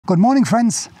Good morning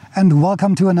friends and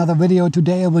welcome to another video.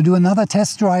 Today I will do another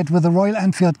test ride with the Royal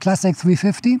Enfield Classic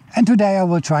 350, and today I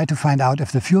will try to find out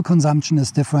if the fuel consumption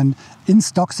is different in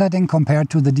stock setting compared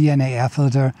to the DNA air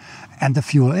filter and the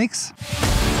Fuel X.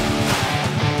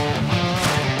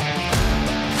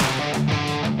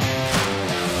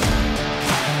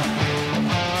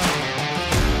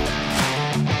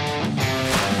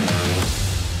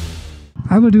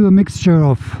 I will do a mixture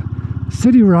of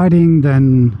city riding,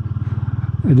 then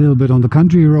a little bit on the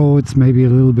country roads, maybe a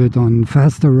little bit on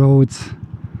faster roads,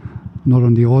 not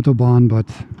on the Autobahn, but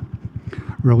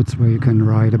roads where you can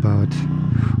ride about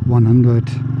 100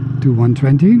 to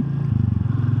 120.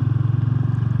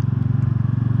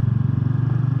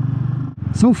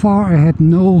 So far I had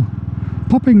no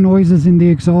popping noises in the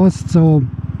exhaust, so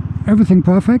everything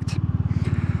perfect.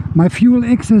 My Fuel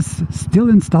X is still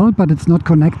installed, but it's not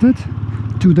connected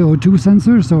to the O2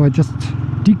 sensor, so I just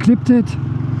declipped it,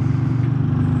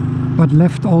 but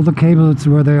left all the cables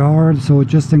where they are, so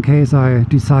just in case I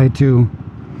decide to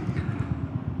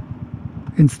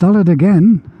install it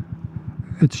again,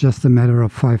 it's just a matter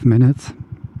of 5 minutes.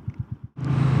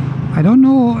 I don't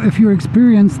know if you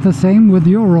experienced the same with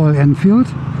your Royal Enfield,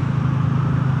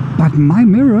 but my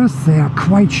mirrors, they are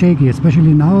quite shaky,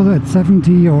 especially now at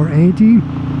 70 or 80.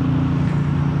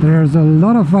 There's a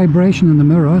lot of vibration in the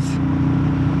mirrors.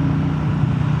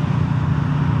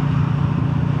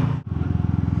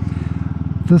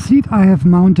 The seat I have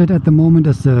mounted at the moment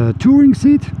is the touring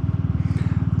seat,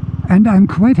 and I'm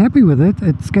quite happy with it.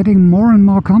 It's getting more and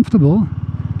more comfortable.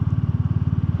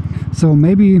 So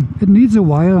maybe it needs a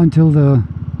while until the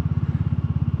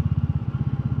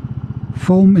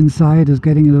foam inside is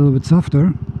getting a little bit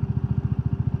softer.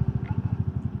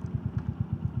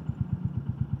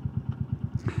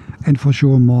 And for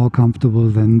sure more comfortable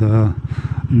than the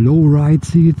low ride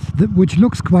seat, which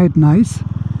looks quite nice,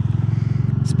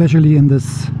 especially in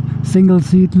this single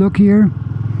seat look here,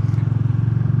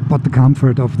 but the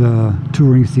comfort of the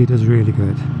touring seat is really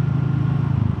good.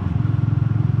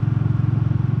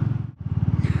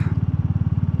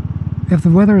 If the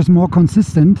weather is more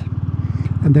consistent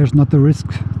and there's not the risk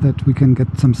that we can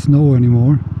get some snow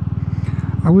anymore,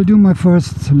 I will do my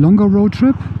first longer road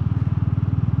trip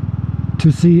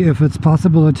to see if it's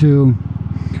possible to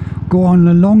go on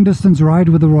a long distance ride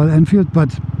with the Royal Enfield,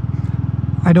 but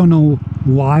I don't know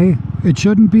why it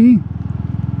shouldn't be.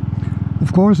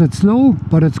 Of course it's slow,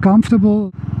 but it's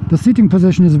comfortable. The seating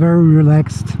position is very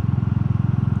relaxed.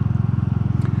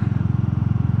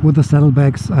 With the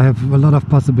saddlebags I have a lot of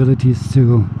possibilities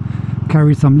to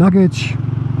carry some luggage.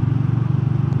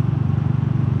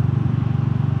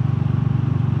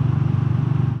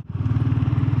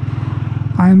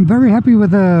 I'm very happy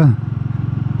with the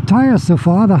tires so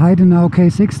far, the Heidenau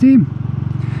K60.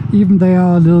 Even they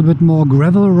are a little bit more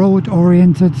gravel road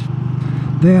oriented.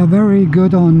 They are very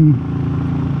good on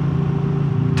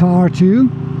tar too.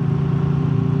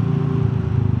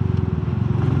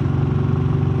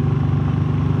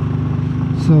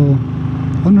 So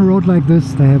on a road like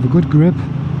this they have a good grip.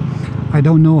 I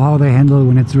don't know how they handle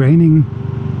when it's raining,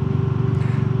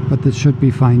 but this should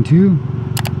be fine too.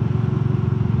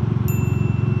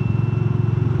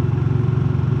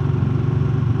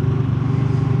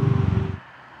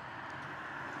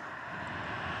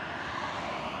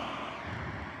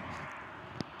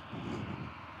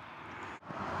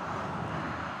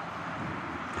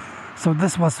 So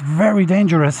this was very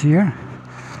dangerous here.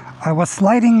 I was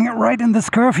sliding right in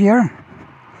this curve here.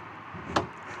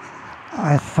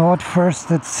 I thought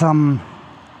first it's some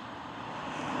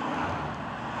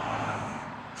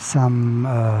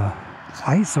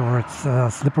ice, or it's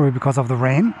slippery because of the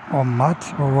rain or mud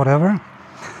or whatever.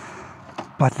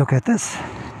 But look at this.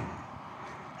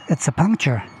 It's a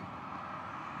puncture.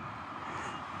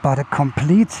 But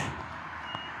it's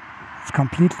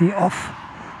completely off.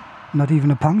 Not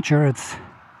even a puncture, it's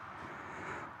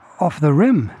off the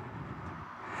rim.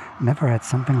 Never had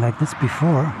something like this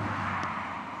before.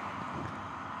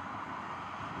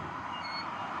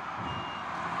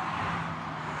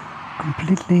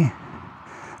 Completely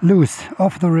loose,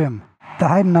 off the rim. The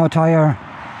Heidenau tire,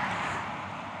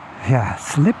 yeah,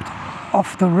 slipped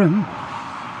off the rim.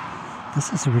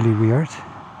 This is really weird.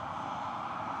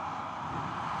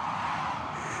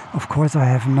 Of course I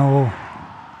have no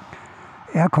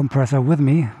air compressor with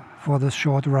me for this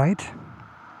short ride. So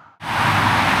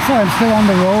I'm still on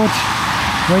the road,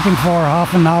 waiting for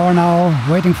half an hour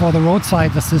now, waiting for the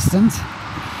roadside assistance.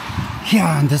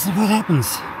 Yeah, and this is what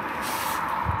happens.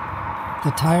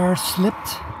 The tire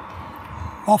slipped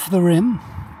off the rim.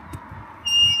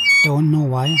 Don't know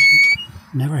why.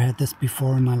 Never had this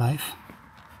before in my life.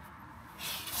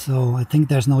 so I think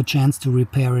there's no chance to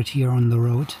repair it here on the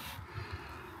road.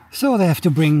 So they have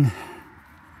to bring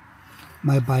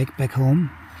my bike back home,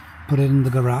 put it in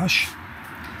the garage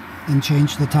and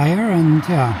change the tire, and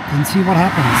yeah, then see what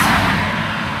happens.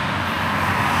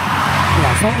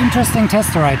 Yeah, so interesting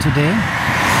test ride today.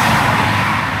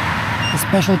 A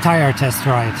special tire test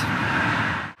ride.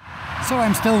 So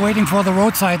I'm still waiting for the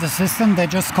roadside assistant. They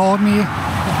just called me.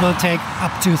 It will take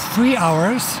up to 3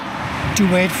 hours to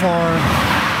wait for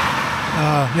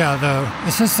the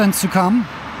assistants to come.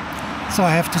 So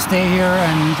I have to stay here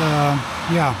and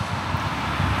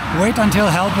wait until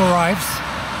help arrives.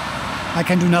 I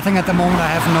can do nothing at the moment.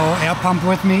 I have no air pump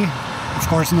with me. Of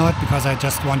course not, because I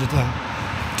just wanted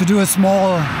to do a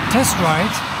small test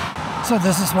ride. So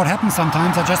this is what happens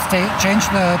sometimes. I just change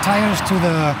the tires to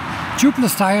the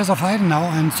tubeless tires of Heidenau,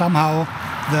 and somehow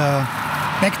the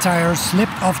back tire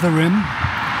slipped off the rim.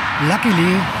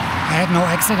 Luckily, I had no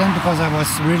accident because I was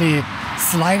really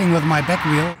sliding with my back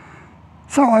wheel.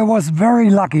 So I was very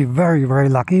lucky, very, very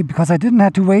lucky, because I didn't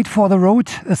have to wait for the road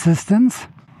assistance.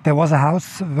 There was a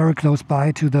house very close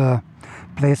by to the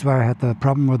place where I had the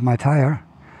problem with my tire.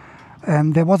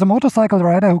 And there was a motorcycle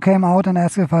rider who came out and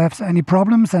asked if I have any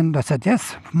problems, and I said,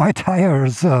 yes, my tire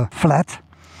is flat.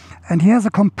 And he has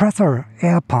a compressor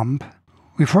air pump.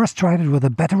 We first tried it with a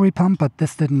battery pump, but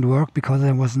this didn't work because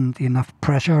there wasn't enough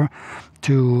pressure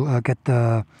to get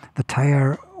the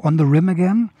tire on the rim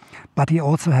again. But he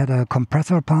also had a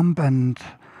compressor pump, and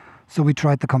so we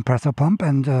tried the compressor pump,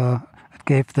 and it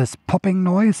gave this popping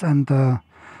noise, and the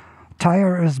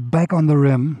tire is back on the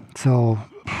rim. So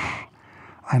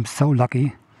I'm so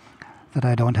lucky that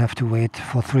I don't have to wait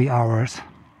for 3 hours.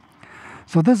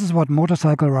 So this is what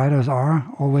motorcycle riders are,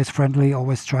 always friendly,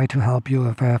 always try to help you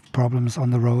if you have problems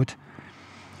on the road.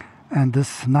 And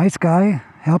this nice guy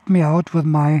helped me out with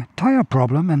my tire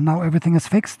problem, and now everything is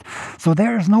fixed. So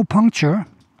there is no puncture.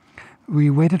 We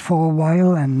waited for a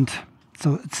while, and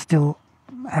so it's still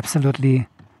absolutely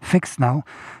fixed now.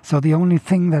 So the only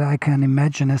thing that I can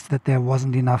imagine is that there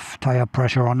wasn't enough tire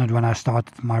pressure on it when I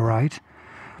started my ride.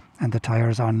 And the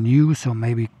tires are new, so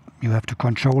maybe you have to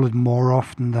control it more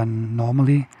often than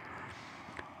normally.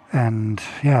 And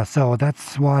yeah, so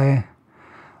that's why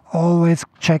always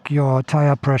check your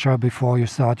tire pressure before you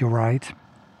start your ride.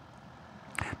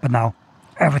 But now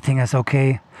everything is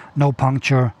okay, no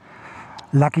puncture.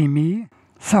 Lucky me.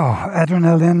 So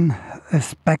adrenaline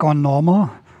is back on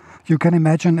normal. You can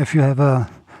imagine if you have a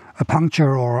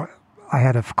puncture, or I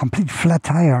had a complete flat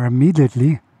tire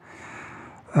immediately.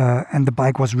 And the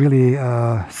bike was really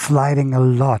sliding a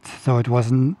lot, so it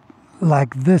wasn't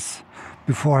like this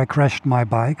before I crashed my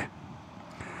bike.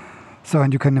 So,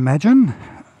 and you can imagine,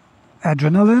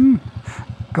 adrenaline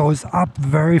goes up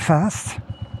very fast.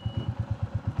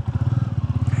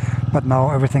 But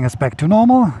now everything is back to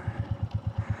normal,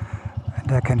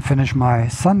 and I can finish my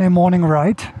Sunday morning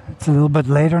ride. It's a little bit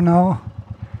later now,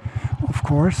 of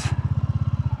course.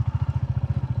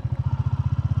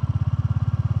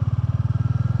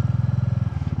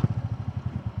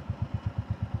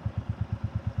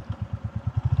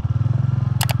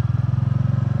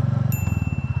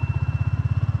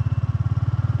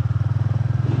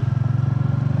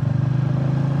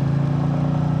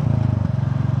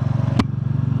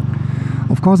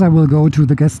 Of course I will go to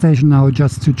the gas station now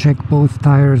just to check both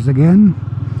tires again,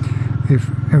 if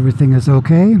everything is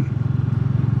okay,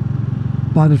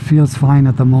 but it feels fine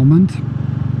at the moment.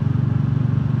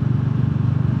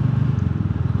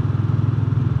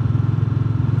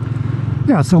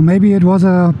 Yeah, so maybe it was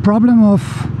a problem of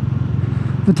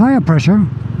the tire pressure,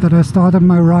 that I started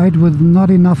my ride with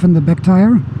not enough in the back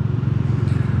tire,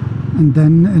 and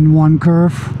then in one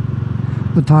curve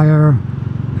the tire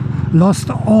lost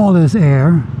all its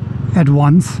air at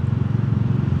once.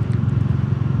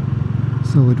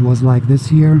 So it was like this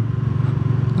here,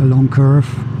 a long curve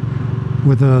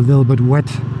with a little bit wet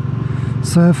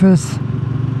surface.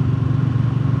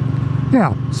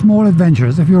 Yeah, small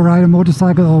adventures. If you ride a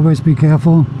motorcycle, always be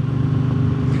careful.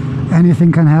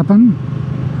 Anything can happen.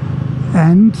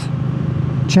 And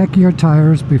check your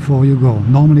tires before you go.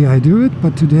 Normally I do it,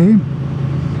 but today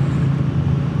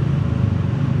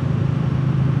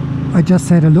I just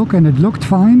had a look and it looked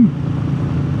fine,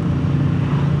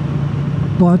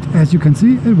 but as you can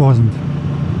see, it wasn't.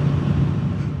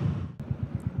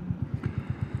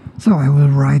 So I will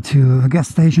ride to a gas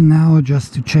station now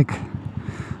just to check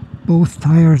both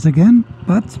tires again,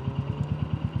 but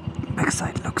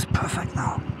backside looks perfect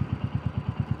now.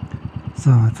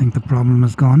 So I think the problem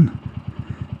is gone.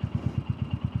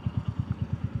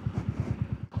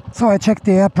 So I checked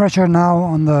the air pressure now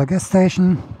on the gas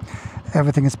station.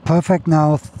 Everything is perfect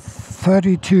now.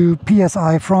 32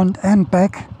 psi front and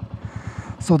back.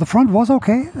 So the front was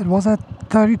okay, it was at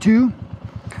 32.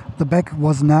 The back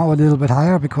was now a little bit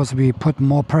higher because we put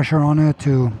more pressure on it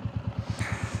to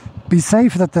be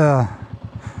safe that the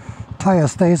tire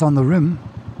stays on the rim.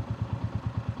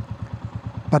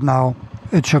 But now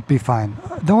it should be fine.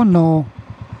 I don't know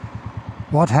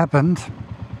what happened,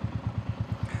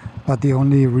 but the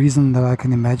only reason that I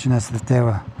can imagine is that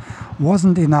there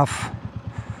wasn't enough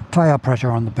tire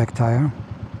pressure on the back tire.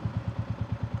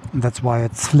 And that's why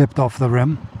it slipped off the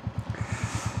rim.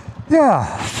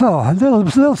 Yeah, so a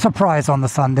little surprise on the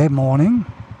Sunday morning.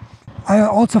 I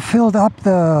also filled up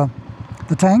the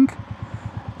tank,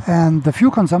 and the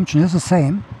fuel consumption is the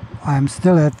same. I'm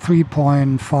still at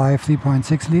 3.5,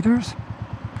 3.6 liters,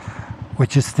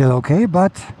 which is still okay,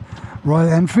 but Royal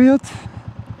Enfield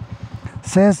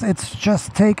says it's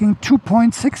just taking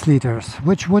 2.6 liters,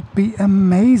 which would be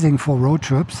amazing for road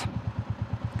trips.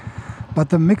 But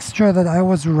the mixture that I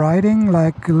was riding,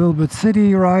 like a little bit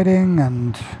city riding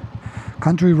and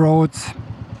country roads,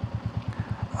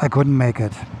 I couldn't make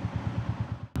it.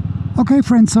 Okay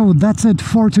friends, so that's it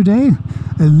for today.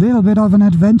 A little bit of an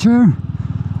adventure.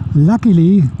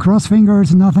 Luckily, cross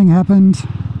fingers, nothing happened.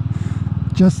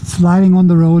 Just sliding on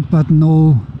the road, but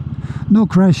no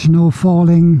crash, no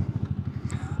falling.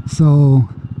 So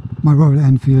my Royal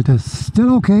Enfield is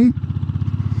still okay.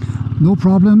 No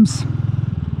problems.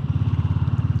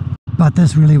 But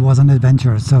this really was an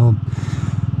adventure, so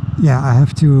yeah, I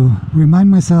have to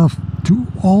remind myself to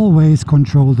always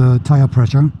control the tire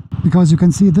pressure, because you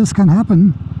can see this can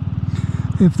happen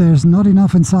if there's not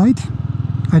enough inside.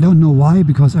 I don't know why,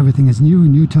 because everything is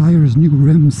new tires, new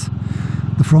rims.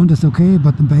 The front is okay,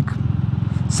 but the back,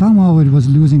 somehow it was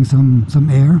losing some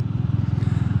air.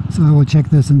 So I will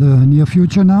check this in the near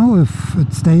future now, if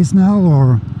it stays now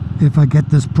or if I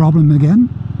get this problem again,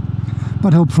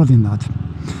 but hopefully not.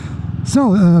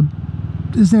 So,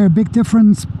 is there a big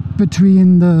difference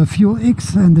between the Fuel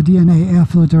X and the DNA air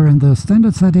filter and the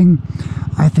standard setting?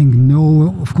 I think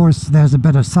no. Of course, there's a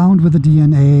better sound with the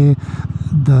DNA.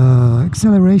 The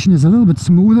acceleration is a little bit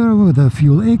smoother with the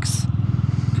Fuel X.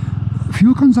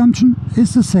 Fuel consumption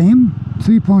is the same,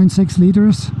 3.6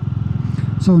 liters.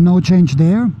 So no change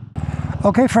there.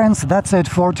 Okay friends, that's it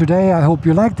for today. I hope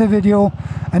you liked the video.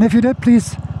 And if you did,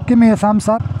 please give me a thumbs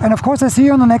up. And of course, I see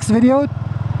you on the next video.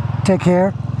 Take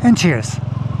care and cheers.